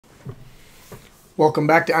Welcome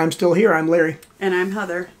back to I'm Still Here. I'm Larry. And I'm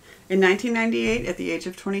Heather. In 1998, at the age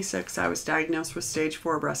of 26, I was diagnosed with stage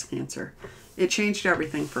 4 breast cancer. It changed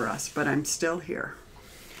everything for us, but I'm still here.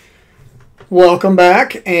 Welcome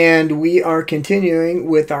back, and we are continuing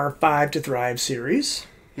with our 5 to Thrive series.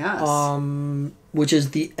 Yes. Which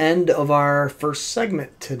is the end of our first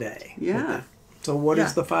segment today. Yeah. So what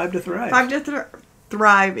is the 5 to Thrive? 5 to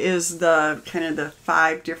Thrive is the kind of the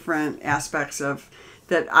 5 different aspects of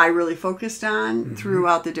that I really focused on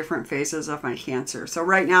throughout the different phases of my cancer. So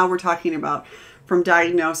right now we're talking about from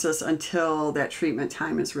diagnosis until that treatment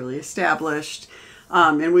time is really established.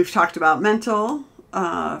 And we've talked about mental,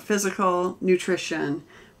 physical, nutrition,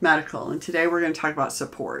 medical. And today we're going to talk about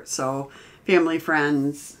support. So family,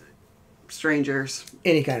 friends, strangers.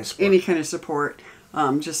 Any kind of support. Any kind of support,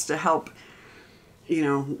 just to help,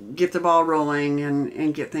 get the ball rolling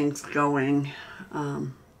and get things going.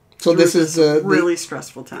 So this is a really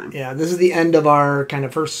stressful time. Yeah, this is the end of our kind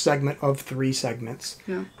of first segment of 3 segments.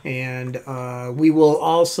 Yeah. And we will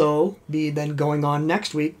also be then going on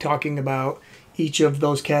next week talking about each of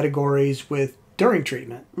those categories with during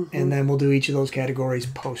treatment. And then we'll do each of those categories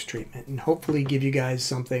post-treatment and hopefully give you guys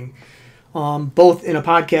something both in a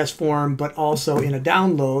podcast form but also in a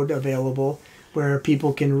download available where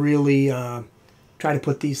people can really try to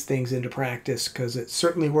put these things into practice, because it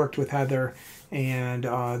certainly worked with Heather. And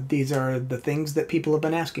these are the things that people have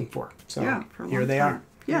been asking for. So for here they are.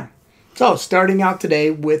 Yeah. So starting out today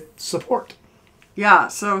with support. Yeah.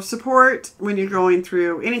 So support when you're going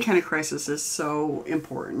through any kind of crisis is so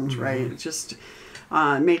important, right? It just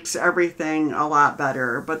makes everything a lot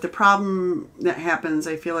better. But the problem that happens,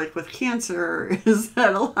 I feel like, with cancer is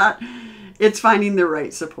that it's finding the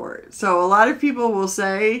right support. So a lot of people will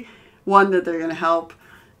say, one, that they're going to help.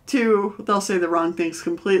 2, they'll say the wrong things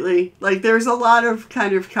completely. Like, there's a lot of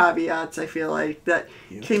kind of caveats, I feel like, that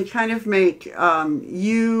can kind of make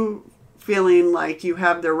you feeling like you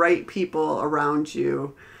have the right people around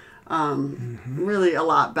you really a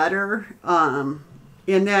lot better.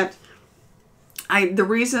 In that, the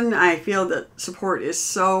reason I feel that support is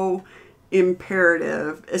so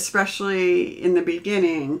imperative, especially in the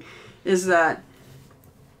beginning, is that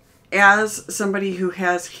as somebody who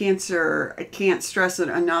has cancer, I can't stress it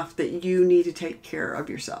enough that you need to take care of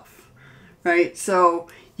yourself, right? So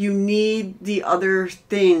you need the other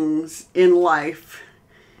things in life.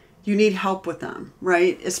 You need help with them,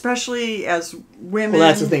 right? Especially as women. Well,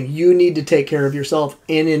 that's the thing. You need to take care of yourself.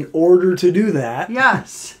 And in order to do that,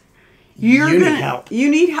 yes, you need help. You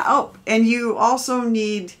need help. And you also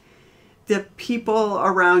need the people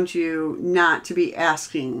around you not to be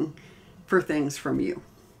asking for things from you.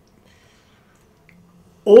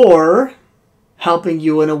 Or helping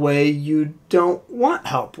you in a way you don't want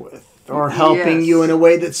help with. Or helping you in a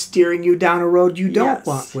way that's steering you down a road you don't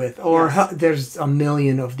want with. Or there's a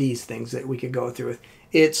million of these things that we could go through with.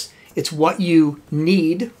 It's what you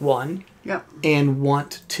need, one, and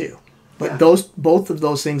want, two. But both of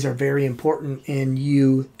those things are very important in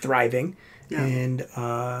you thriving and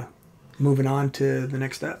moving on to the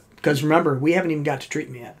next step. Because remember, we haven't even got to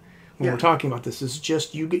treatment yet. When we're talking about this is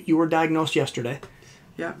just you were diagnosed yesterday.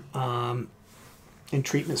 Yeah. And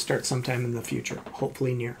treatment starts sometime in the future,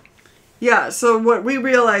 hopefully near. Yeah, so what we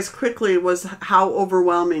realized quickly was how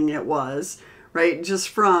overwhelming it was, right?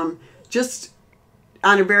 Just on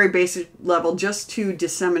a very basic level, just to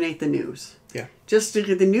disseminate the news. Yeah. Just to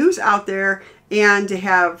get the news out there and to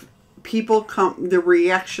have people the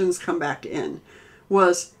reactions come back in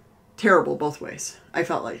was terrible both ways, I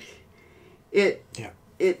felt like.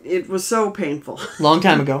 It was so painful. Long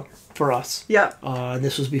time ago for us. Yeah.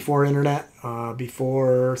 This was before internet,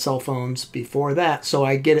 before cell phones, before that. So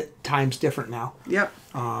I get it times different now. Yep.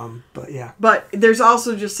 But yeah. But there's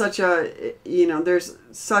also just such a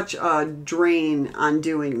drain on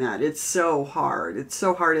doing that. It's so hard. It's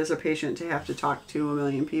so hard as a patient to have to talk to a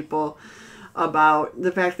million people about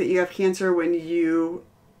the fact that you have cancer when you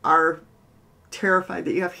are terrified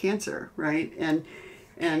that you have cancer, right? And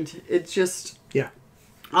it's just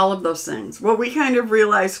all of those things. What we kind of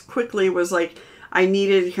realized quickly was like I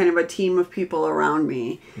needed kind of a team of people around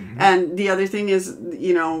me. And the other thing is,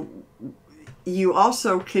 you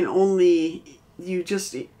also can only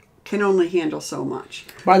handle so much.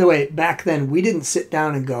 By the way, back then we didn't sit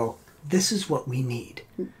down and go, this is what we need.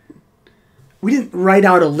 We didn't write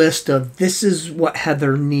out a list of this is what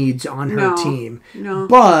Heather needs on her team. No.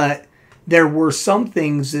 But there were some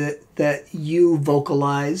things that you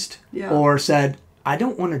vocalized or said, I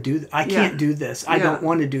don't want to do that. I can't do this. I don't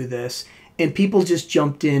want to do this. And people just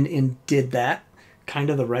jumped in and did that. kind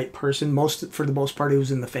of the right person, for the most part, it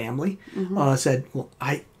was in the family, said, well,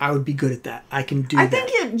 I would be good at that. I can do that. I think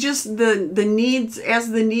it just, the needs,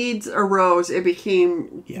 as the needs arose, it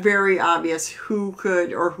became very obvious who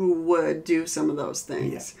could or who would do some of those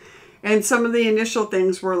things. Yeah. And some of the initial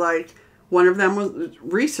things were like, one of them was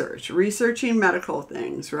researching medical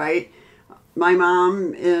things, right? My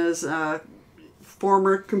mom is a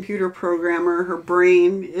former computer programmer. Her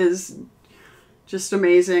brain is just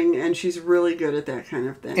amazing, and she's really good at that kind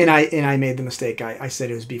of thing. And I made the mistake. I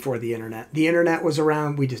said it was before the internet. The internet was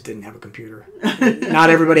around. We just didn't have a computer. Not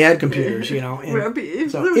everybody had computers, you know. And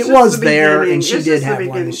it was there, and she did have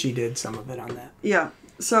one, and she did some of it on that. Yeah.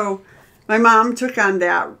 So my mom took on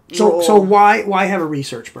that role. So why have a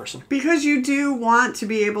research person? Because you do want to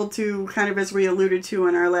be able to, kind of as we alluded to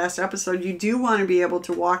in our last episode, you do want to be able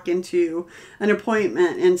to walk into an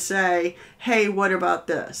appointment and say, hey, what about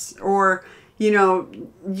this? Or, you know,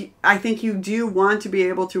 I think you do want to be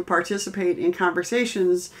able to participate in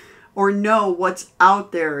conversations or know what's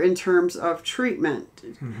out there in terms of treatment.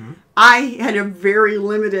 Mm-hmm. I had a very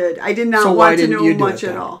limited, I did not want to know much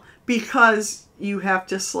at all. Because you have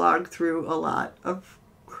to slog through a lot of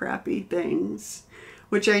crappy things,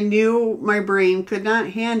 which I knew my brain could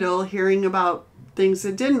not handle, hearing about things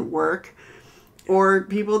that didn't work or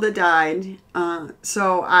people that died.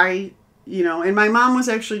 So I, you know, and my mom was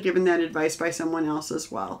actually given that advice by someone else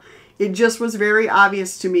as well. It just was very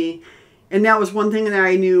obvious to me. And that was one thing that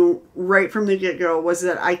I knew right from the get-go, was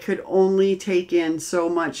that I could only take in so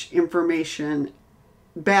much information,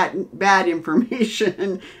 bad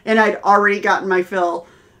information, and I'd already gotten my fill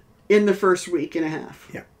in the first week and a half.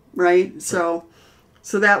 Yeah. Right? So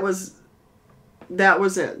that was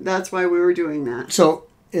it. That's why we were doing that. So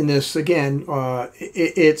in this, again,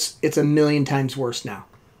 it's a million times worse now.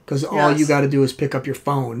 Because all you got to do is pick up your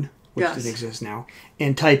phone, which doesn't exist now,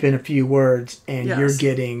 and type in a few words, and you're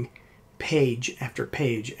getting page after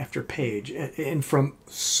page after page, and from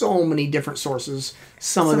so many different sources.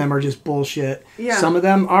 Some of them are just bullshit. Yeah. Some of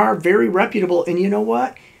them are very reputable, and you know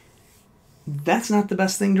what? That's not the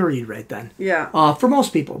best thing to read right then. Yeah. For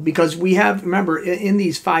most people, because we have, remember, in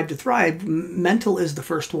these 5 to Thrive, mental is the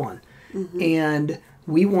first one. Mm-hmm. And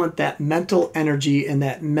we want that mental energy and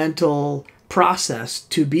that mental process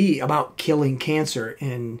to be about killing cancer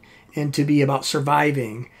and to be about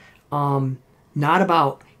surviving, not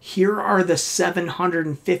about here are the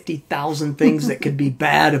 750,000 things that could be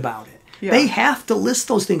bad about it. Yeah. They have to list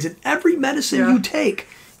those things. And every medicine you take,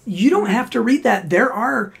 you don't have to read that. There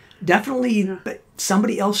are definitely,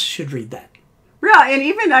 somebody else should read that. Yeah, and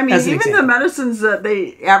even, I mean, even the medicines that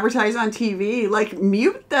they advertise on TV, like,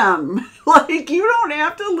 mute them. Like, you don't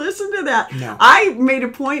have to listen to that. No. I made a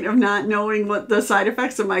point of not knowing what the side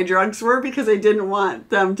effects of my drugs were because I didn't want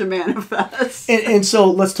them to manifest. And so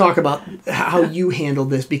let's talk about how you handled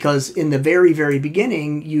this, because in the very, very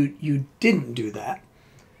beginning, you didn't do that.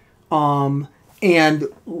 And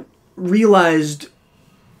realized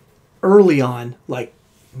early on, like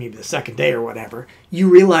maybe the second day or whatever, you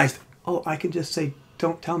realized, oh, I can just say,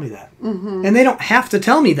 don't tell me that. Mm-hmm. And they don't have to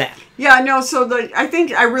tell me that. Yeah, no, so I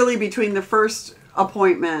think I really, between the first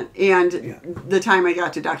appointment and the time I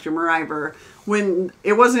got to Dr. Mariver, when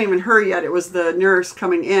it wasn't even her yet, it was the nurse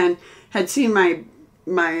coming in, had seen my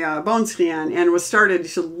bone scan and was started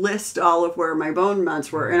to list all of where my bone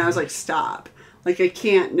meds were. And I was like, stop. Like, I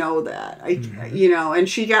can't know that. You know, and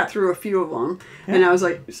she got through a few of them. Yeah. And I was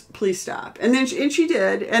like, please stop. And then she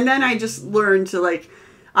did. And then I just learned to, like,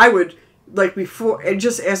 I would, like, before,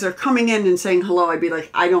 just as they're coming in and saying hello, I'd be like,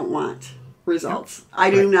 I don't want results. Yep.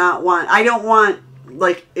 I don't want,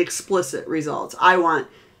 like, explicit results. I want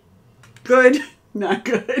good, not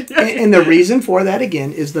good. And the reason for that,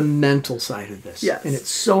 again, is the mental side of this. Yes. And it's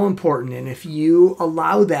so important. And if you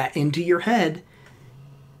allow that into your head,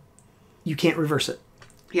 you can't reverse it.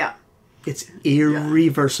 Yeah. It's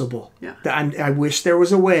irreversible. Yeah. I wish there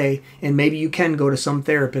was a way, and maybe you can go to some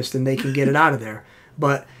therapist and they can get it out of there.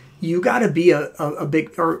 But you got to be a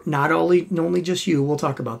big, or not only just you, we'll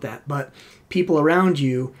talk about that, but people around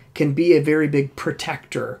you can be a very big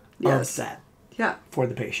protector of that for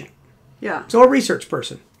the patient. Yeah. So a research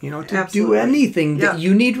person, you know, to do anything that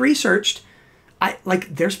you need researched.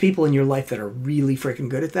 There's people in your life that are really freaking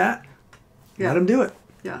good at that. Let them do it.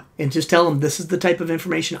 Yeah. And just tell them, this is the type of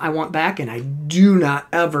information I want back, and I do not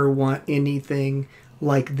ever want anything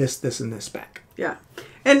like this, and this back. Yeah.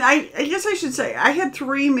 And I guess I should say, I had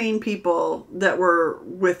 3 main people that were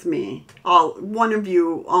with me, one of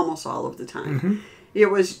you almost all of the time. Mm-hmm.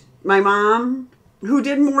 It was my mom, who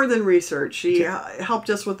did more than research. She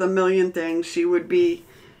helped us with a million things. She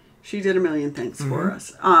did a million things for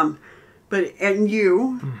us. And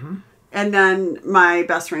you, and then my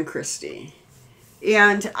best friend Christy.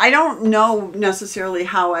 And I don't know necessarily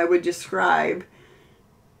how I would describe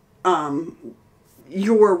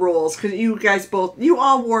your roles, because you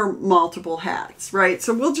all wore multiple hats, right?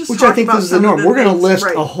 So we'll just which talk I think about this is the norm. We're going to list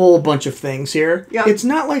right. a whole bunch of things here. Yeah. It's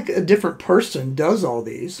not like a different person does all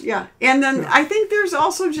these. Yeah. And then I think there's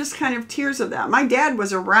also just kind of tiers of that. My dad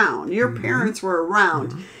was around. Your parents were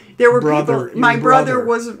around. There were people. My brother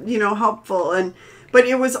was, helpful, but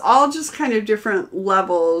it was all just kind of different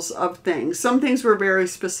levels of things. Some things were very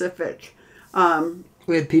specific.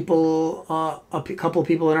 We had people, a couple of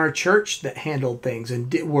people in our church that handled things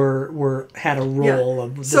and had a role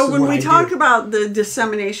of. This so when we talk about the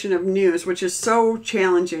dissemination of news, which is so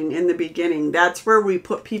challenging in the beginning, that's where we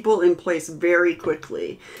put people in place very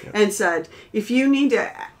quickly and said, if you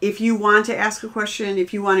want to ask a question,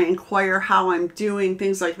 if you want to inquire how I'm doing,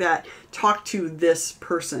 things like that, talk to this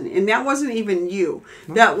person. And that wasn't even you.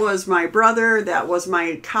 That was my brother. That was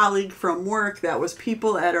my colleague from work. That was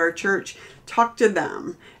people at our church. Talk to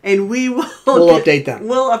them, and we'll update them.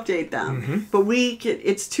 We'll update them. But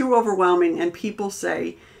it's too overwhelming, and people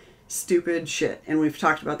say stupid shit, and we've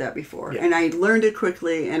talked about that before. Yeah. And I learned it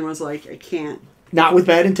quickly and was like, I can't. Not with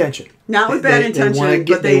bad intention. Not with bad intention.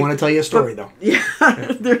 They want to tell you a story, though. Yeah,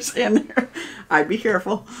 they're saying there. I'd be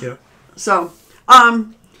careful. Yeah. So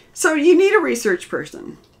you need a research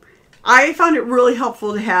person. I found it really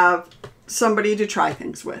helpful to have somebody to try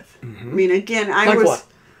things with. I mean, again, what?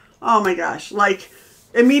 Oh my gosh. Like,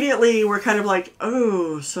 immediately we're kind of like,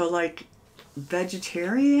 oh, so like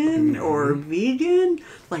vegetarian or vegan?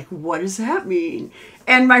 Like, what does that mean?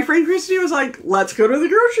 And my friend Christy was like, let's go to the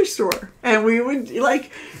grocery store. And we would,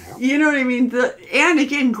 like, you know what I mean? And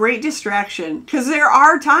again, great distraction. Because there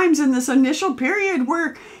are times in this initial period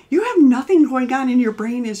where you have nothing going on and your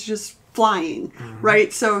brain is just flying,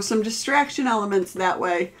 right? So some distraction elements that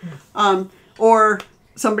way. Or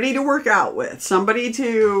somebody to work out with, somebody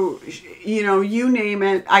to, you name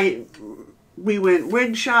it. We went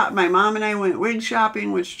wig shop. My mom and I went wig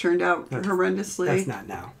shopping, which turned out horrendously. That's not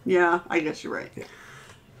now. Yeah, I guess you're right. Yeah.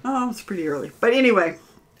 Oh, it's pretty early. But anyway,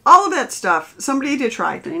 all of that stuff, somebody to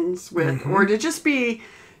try things with, or to just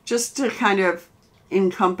to kind of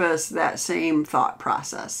encompass that same thought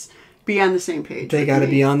process. Be on the same page. They got to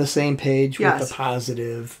be on the same page with the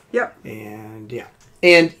positive. Yep. And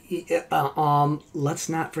And let's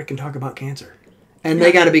not freaking talk about cancer. And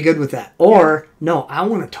they got to be good with that. Or, no, I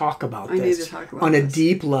want to talk about this on a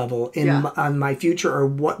deep level on my future or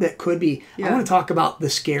what that could be. I want to talk about the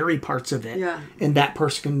scary parts of it. Yeah. And that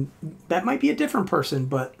that might be a different person,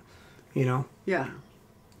 but, Yeah,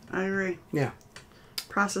 I agree. Yeah.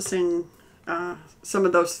 Processing some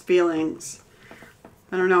of those feelings.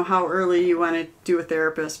 I don't know how early you want to do a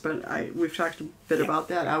therapist, but we've talked a bit about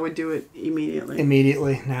that. I would do it immediately.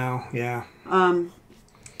 Immediately now, yeah.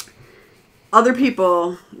 Other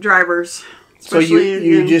people, drivers. So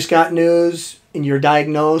you just got news and you're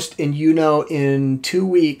diagnosed and in 2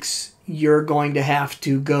 weeks you're going to have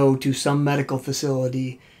to go to some medical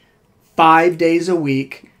facility 5 days a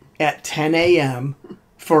week at 10 a.m.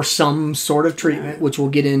 for some sort of treatment, which we'll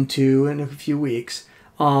get into in a few weeks.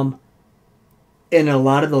 And a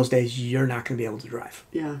lot of those days, you're not going to be able to drive.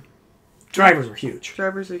 Yeah. Drivers are huge.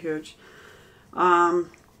 Drivers are huge.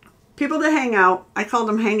 People to hang out. I called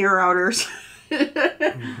them hanger-outers.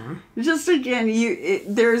 Just again,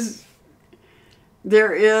 there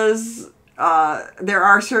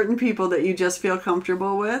are certain people that you just feel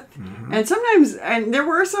comfortable with. And sometimes, and there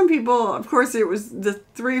were some people, of course it was the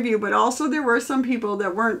three of you, but also there were some people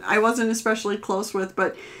that I wasn't especially close with,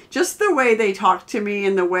 but just the way they talked to me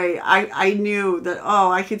and the way I knew that,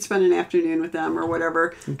 I could spend an afternoon with them or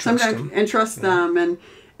whatever. And trust them.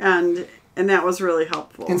 And that was really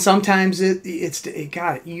helpful. And sometimes you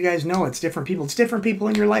guys know it's different people. It's different people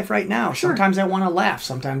in your life right now. Sure. Sometimes I want to laugh.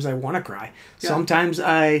 Sometimes I want to cry. Yeah. Sometimes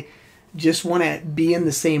I just want to be in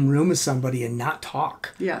the same room as somebody and not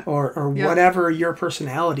talk. Yeah. Or whatever your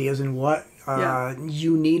personality is and what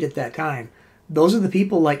you need at that time. Those are the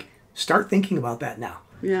people, start thinking about that now.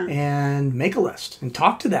 Yeah. And make a list and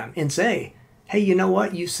talk to them and say, hey, you know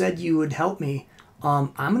what? You said you would help me.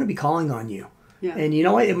 I'm going to be calling on you. Yeah. And you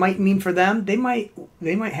know what it might mean for them? They might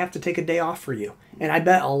have to take a day off for you. And I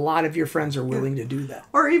bet a lot of your friends are willing to do that.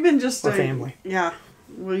 Or even just or family. Yeah.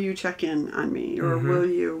 Will you check in on me? Or will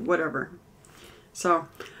you whatever. So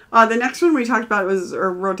the next one we talked about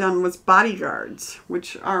wrote down was bodyguards,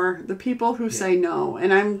 which are the people who say no.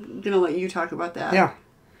 And I'm going to let you talk about that. Yeah.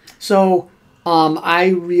 So I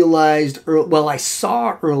realized, I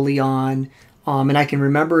saw early on, and I can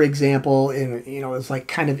remember example, it was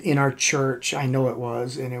kind of in our church, I know it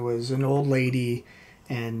was, and it was an old lady,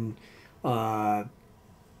 and before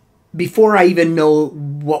I even know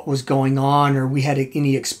what was going on or we had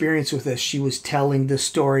any experience with this, she was telling this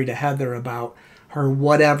story to Heather about her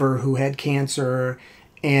whatever who had cancer,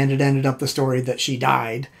 and it ended up the story that she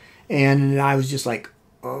died. And I was just like,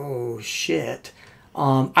 oh, shit.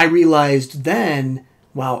 I realized then,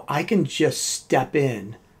 wow, I can just step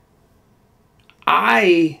in.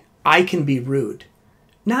 I can be rude.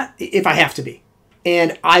 Not if I have to be.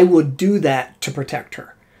 And I would do that to protect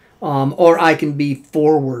her. Or I can be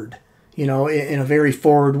forward, in a very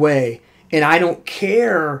forward way. And I don't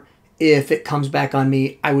care if it comes back on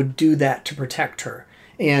me. I would do that to protect her.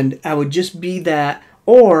 And I would just be that.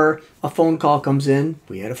 Or a phone call comes in.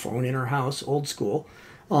 We had a phone in our house, old school.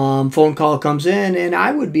 Phone call comes in, and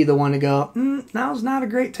I would be the one to go, now's not a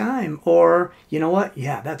great time. Or, you know what?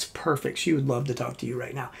 Yeah, that's perfect. She would love to talk to you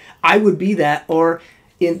right now. I would be that. Or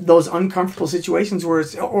in those uncomfortable situations where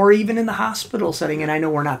it's, or even in the hospital setting, and I know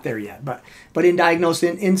we're not there yet, but in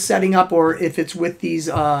diagnosing, in setting up, or if it's with these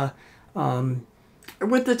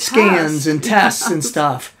with the scans and tests and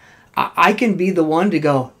stuff, I can be the one to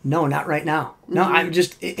go, no, not right now. No, I'm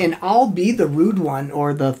just, and I'll be the rude one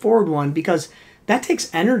or the forward one, because that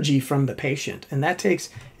takes energy from the patient, and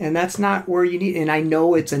that's not where you need. And I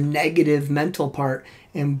know it's a negative mental part,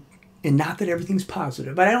 and not that everything's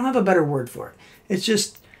positive, but I don't have a better word for it. It's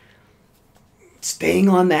just staying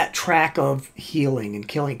on that track of healing and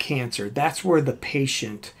killing cancer. That's where the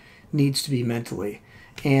patient needs to be mentally.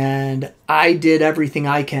 And I did everything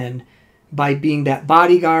I can by being that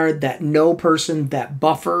bodyguard, that no person, that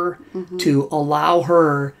buffer, to allow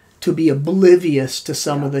her to be oblivious to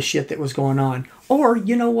some of the shit that was going on. Or,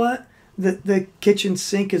 you know what? The kitchen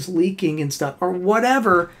sink is leaking and stuff, or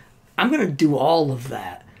whatever. I'm going to do all of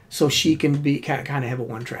that so she can be kind of have a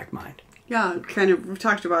one-track mind. Yeah, kind of, we've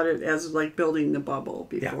talked about it as like building the bubble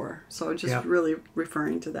before. Yeah. So just really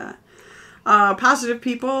referring to that. Positive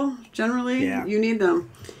people, generally, you need them.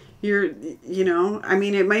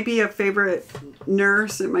 It might be a favorite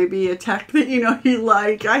nurse. It might be a tech that, you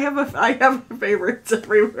like. I have favorites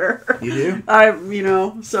everywhere. You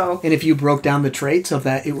do? So. And if you broke down the traits of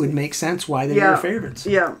that, it would make sense why they're your favorites.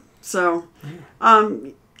 Yeah. So,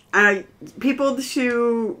 people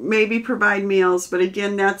to maybe provide meals, but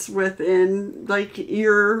again, that's within like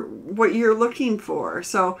what you're looking for.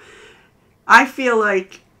 So I feel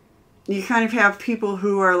like you kind of have people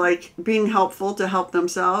who are like being helpful to help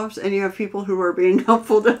themselves, and you have people who are being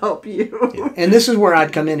helpful to help you. Yeah. And this is where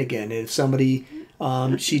I'd come in again. If somebody,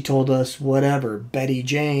 she told us whatever, Betty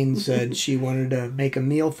Jane said she wanted to make a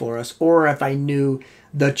meal for us, or if I knew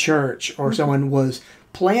the church or someone was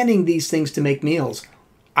planning these things to make meals,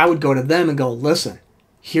 I would go to them and go, listen,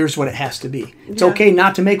 here's what it has to be. It's okay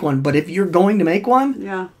not to make one, but if you're going to make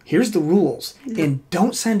one, here's the rules. Yeah. And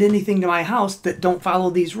don't send anything to my house that don't follow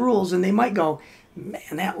these rules. And they might go, man,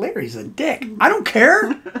 that Larry's a dick. I don't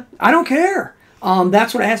care. I don't care.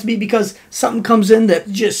 That's what it has to be, because something comes in that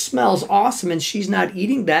just smells awesome and she's not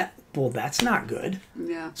eating that. Well, that's not good.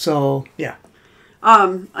 Yeah. So, yeah.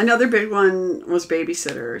 Another big one was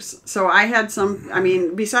babysitters. So I had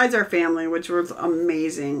besides our family, which was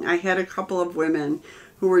amazing, I had a couple of women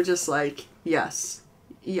who were just like, yes,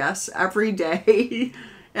 every day.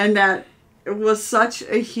 And that was such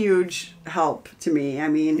a huge help to me.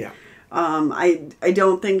 I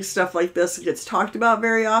don't think stuff like this gets talked about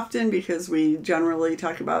very often, because we generally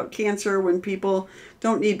talk about cancer when people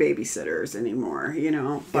don't need babysitters anymore,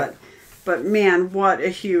 but man, what a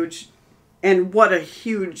huge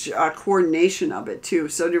coordination of it too.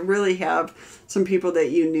 So to really have some people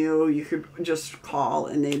that you knew you could just call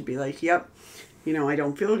and they'd be like, yep, I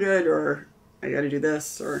don't feel good, or I got to do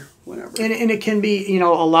this, or whatever. And it can be, a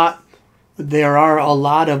lot. There are a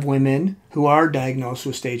lot of women who are diagnosed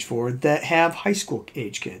with stage 4 that have high school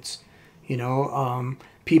age kids.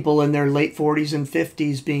 People in their late 40s and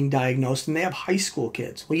 50s being diagnosed, and they have high school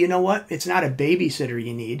kids. Well, you know what? It's not a babysitter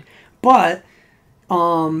you need, but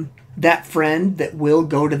that friend that will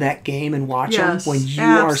go to that game and watch them when you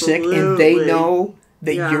are sick, and they know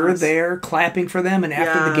that you're there clapping for them, and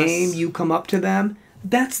after the game you come up to them.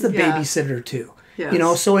 That's the babysitter too.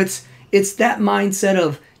 Yes. So it's that mindset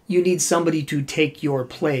of you need somebody to take your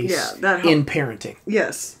place in parenting.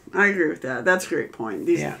 Yes, I agree with that. That's a great point.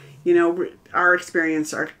 Our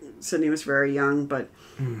experience, Sydney was very young, but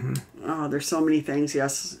there's so many things,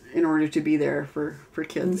 in order to be there for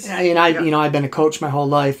kids. And I've been a coach my whole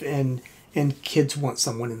life, and kids want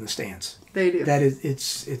someone in the stands. They do. That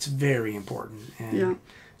is, it's very important. And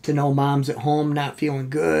to know mom's at home not feeling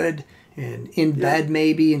good and in bed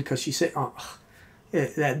maybe, and because she said,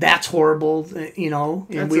 that's horrible,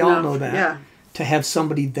 and we all know that. Yeah. To have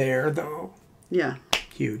somebody there though. Yeah.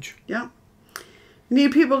 Huge. Yeah. You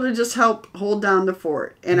need people to just help hold down the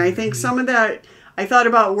fort. And I think some of that, I thought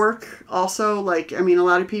about work also. Like, I mean, a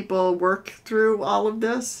lot of people work through all of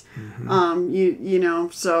this. You know,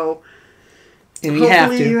 so and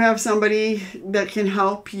hopefully you have somebody that can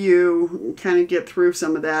help you kind of get through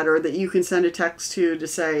some of that, or that you can send a text to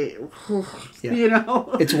say, you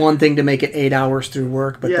know. It's one thing to make it 8 hours through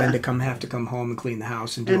work, but then to have to come home and clean the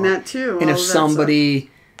house and do and that too. And if somebody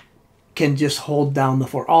can just hold down the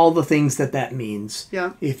fort, all the things that means.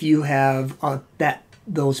 Yeah. If you have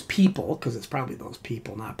those people, because it's probably those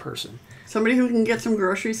people, not person. Somebody who can get some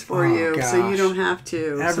groceries for you, so you don't have to.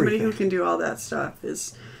 Everything. Somebody who can do all that stuff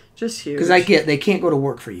is just huge. Because they can't go to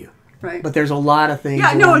work for you. Right. But there's a lot of things.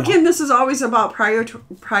 Yeah, no, again, this is always about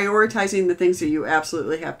prioritizing the things that you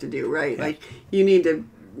absolutely have to do, right? Yeah. Like, you need to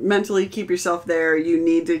mentally keep yourself there. You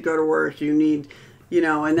need to go to work. You need, you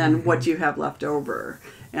know, and then what do you have left over?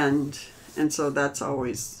 And so that's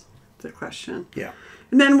always the question. Yeah.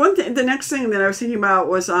 And then the next thing that I was thinking about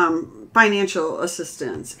was financial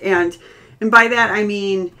assistance. And by that, I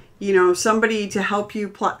mean, you know, somebody to help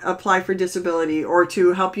you apply for disability, or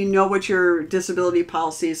to help you know what your disability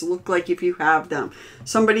policies look like if you have them.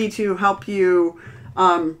 Somebody to help you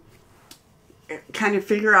kind of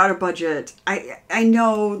figure out a budget. I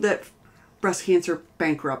know that breast cancer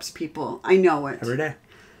bankrupts people. I know it. Every day.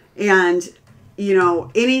 And, you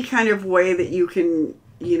know, any kind of way that you can,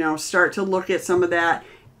 you know, start to look at some of that,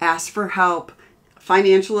 ask for help,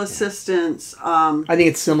 financial assistance. I think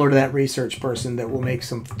it's similar to that research person that will make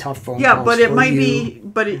some tough phone calls. Yeah, but it might be,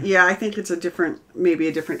 yeah, I think it's maybe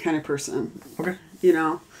a different kind of person. Okay. You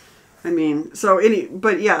know, I mean,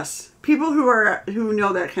 but yes, people who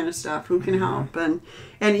know that kind of stuff, who can help, and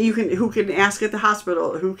who can ask at the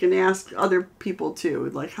hospital, who can ask other people too.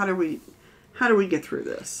 Like, how do we get through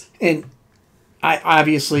this? And I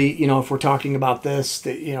obviously, you know, if we're talking about this,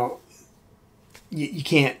 that, you know, you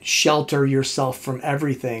can't shelter yourself from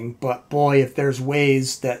everything, but boy, if there's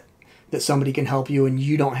ways that somebody can help you and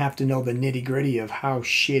you don't have to know the nitty gritty of how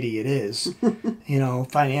shitty it is, you know,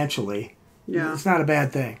 financially, it's not a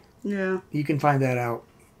bad thing. Yeah. You can find that out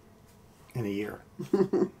in a year.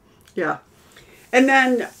 Yeah. And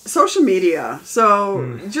then social media.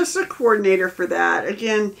 So just a coordinator for that.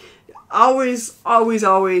 Again, always, always,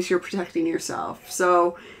 always you're protecting yourself.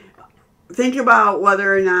 So think about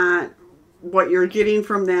whether or not what you're getting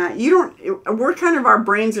from that. Our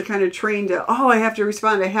brains are kind of trained to, I have to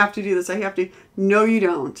respond, I have to do this, I have to. No, you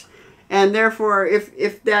don't. And therefore,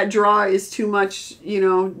 if that draw is too much, you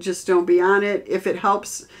know, just don't be on it. If it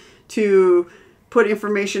helps to put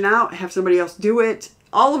information out, have somebody else do it.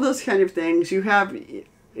 All of those kind of things.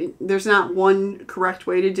 There's not one correct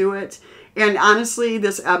way to do it. And honestly,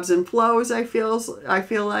 this ebbs and flows, I feel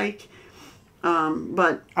like.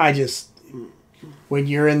 But when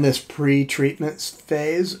you're in this pre-treatment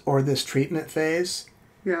phase or this treatment phase,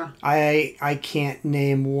 I can't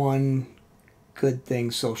name one good thing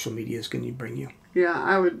social media is going to bring you. Yeah,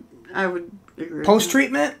 I would agree.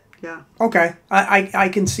 Post-treatment? Yeah. Okay. I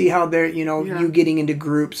can see how they're, you know, you getting into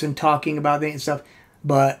groups and talking about things and stuff.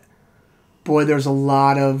 But boy, there's a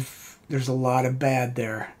lot of bad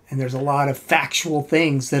there. And there's a lot of factual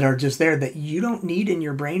things that are just there that you don't need in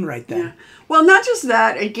your brain right then. Yeah. Well, not just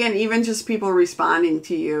that. Again, even just people responding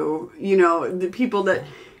to you. You know, the people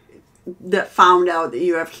that found out that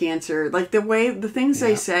you have cancer. Like the things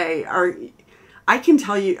they say are. I can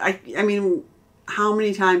tell you. I mean, how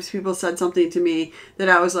many times people said something to me that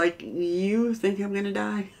I was like, "You think I'm gonna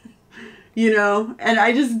die?" You know,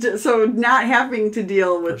 and so not having to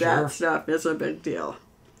deal with that stuff is a big deal.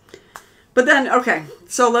 But then, okay,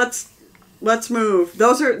 so let's move.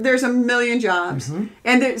 There's a million jobs,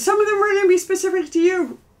 and some of them are going to be specific to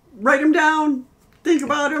you. Write them down, think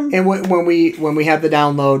about them. And when we have the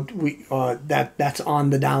download, that's on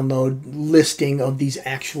the download listing of these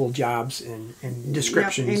actual jobs and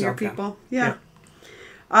descriptions and your of people. Yeah.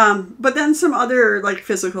 But then some other like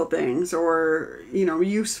physical things or, you know,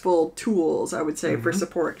 useful tools, I would say, for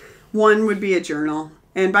support. One would be a journal,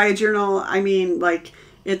 and by a journal I mean like.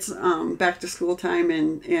 It's back to school time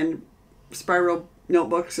and spiral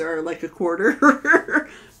notebooks are like a quarter.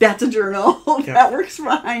 That's a journal. Yep. That works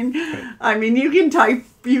fine. Right. I mean, you can type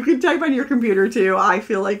on your computer too. I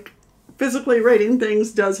feel like physically writing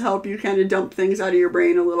things does help you kind of dump things out of your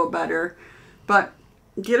brain a little better. But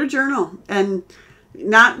get a journal, and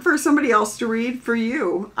not for somebody else to read, for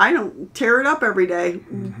you. I don't tear it up every day,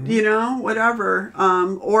 you know, whatever.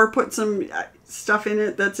 Or put some stuff in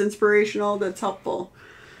it that's inspirational, that's helpful.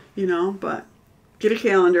 You know, but get a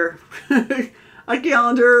calendar. A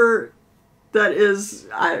calendar that is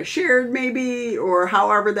shared maybe, or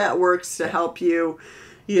however that works to help you,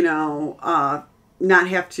 you know, not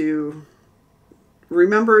have to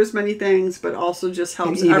remember as many things, but also just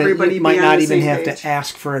helps even, everybody you might be on not the even same have page. to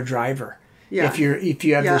ask for a driver. Yeah. If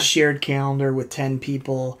you have this shared calendar with 10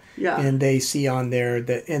 people and they see on there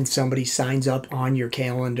that and somebody signs up on your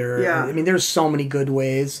calendar. Yeah. I mean, there's so many good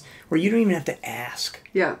ways where you don't even have to ask.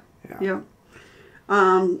 Yeah.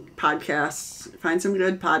 Podcasts. Find some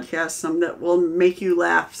good podcasts, some that will make you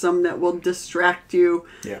laugh, some that will distract you.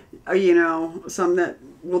 Yeah. Some that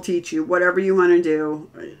will teach you whatever you want to do.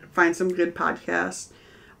 Find some good podcasts.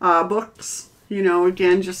 Books,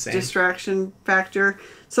 again, just Same. Distraction factor.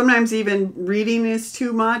 Sometimes even reading is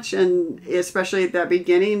too much, and especially at that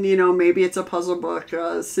beginning, maybe it's a puzzle book,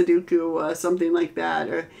 Sudoku, something like that,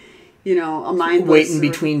 or, a mindless... Waiting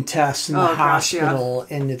between tests in the hospital,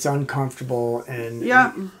 and it's uncomfortable, and...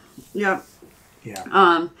 Yeah. Yeah.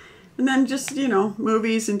 And then just,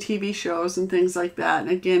 movies and TV shows and things like that.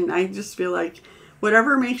 And again, I just feel like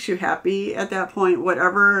whatever makes you happy at that point,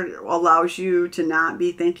 whatever allows you to not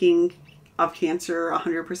be thinking of cancer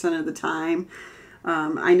 100% of the time.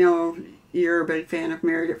 I know you're a big fan of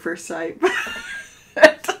Married at First Sight.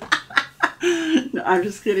 No, I'm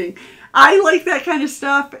just kidding. I like that kind of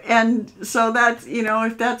stuff. And so that's,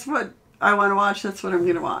 if that's what I want to watch, that's what I'm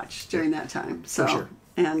going to watch during that time. So, For sure.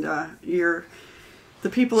 And the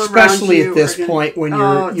people around especially you at this point when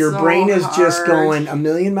your brain is just going a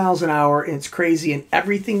million miles an hour and it's crazy, and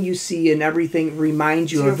everything you see and everything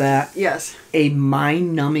reminds you of that. Yes. A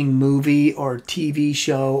mind-numbing movie or TV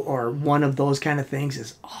show or one of those kind of things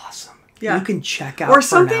is awesome. Yeah. You can check out or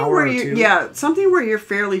something for an hour where or two. something where you're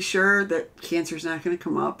fairly sure that cancer's not going to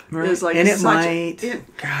come up. Right. Is like and it might.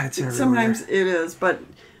 God, it's everywhere. Sometimes it is, but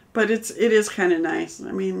it is kind of nice.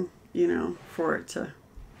 I mean, for it to.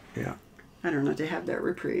 Yeah. I don't know, to have that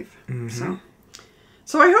reprieve. Mm-hmm.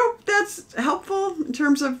 So I hope that's helpful in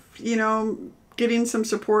terms of, getting some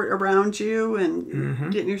support around you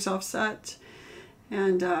and getting yourself set.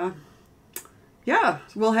 And,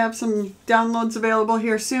 we'll have some downloads available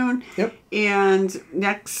here soon. Yep. And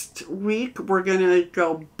next week, we're going to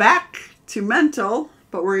go back to mental,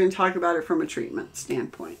 but we're going to talk about it from a treatment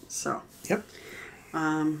standpoint. So, yep.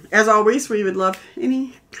 As always, we would love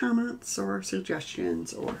any comments or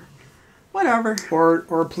suggestions or whatever.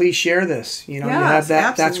 Or please share this. You have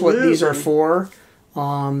that. Absolutely. That's what these are for.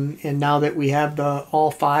 And now that we have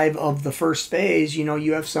all 5 of the first phase,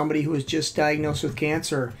 you have somebody who is just diagnosed with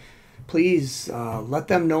cancer. Please let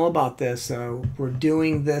them know about this. We're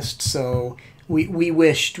doing this, so we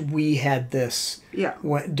wished we had this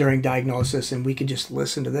during diagnosis, and we could just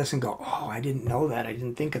listen to this and go, oh, I didn't know that. I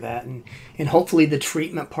didn't think of that. And hopefully the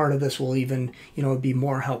treatment part of this will even, be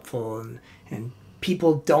more helpful, and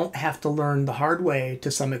people don't have to learn the hard way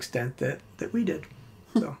to some extent that we did.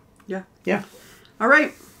 So, yeah. Yeah. All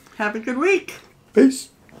right. Have a good week. Peace.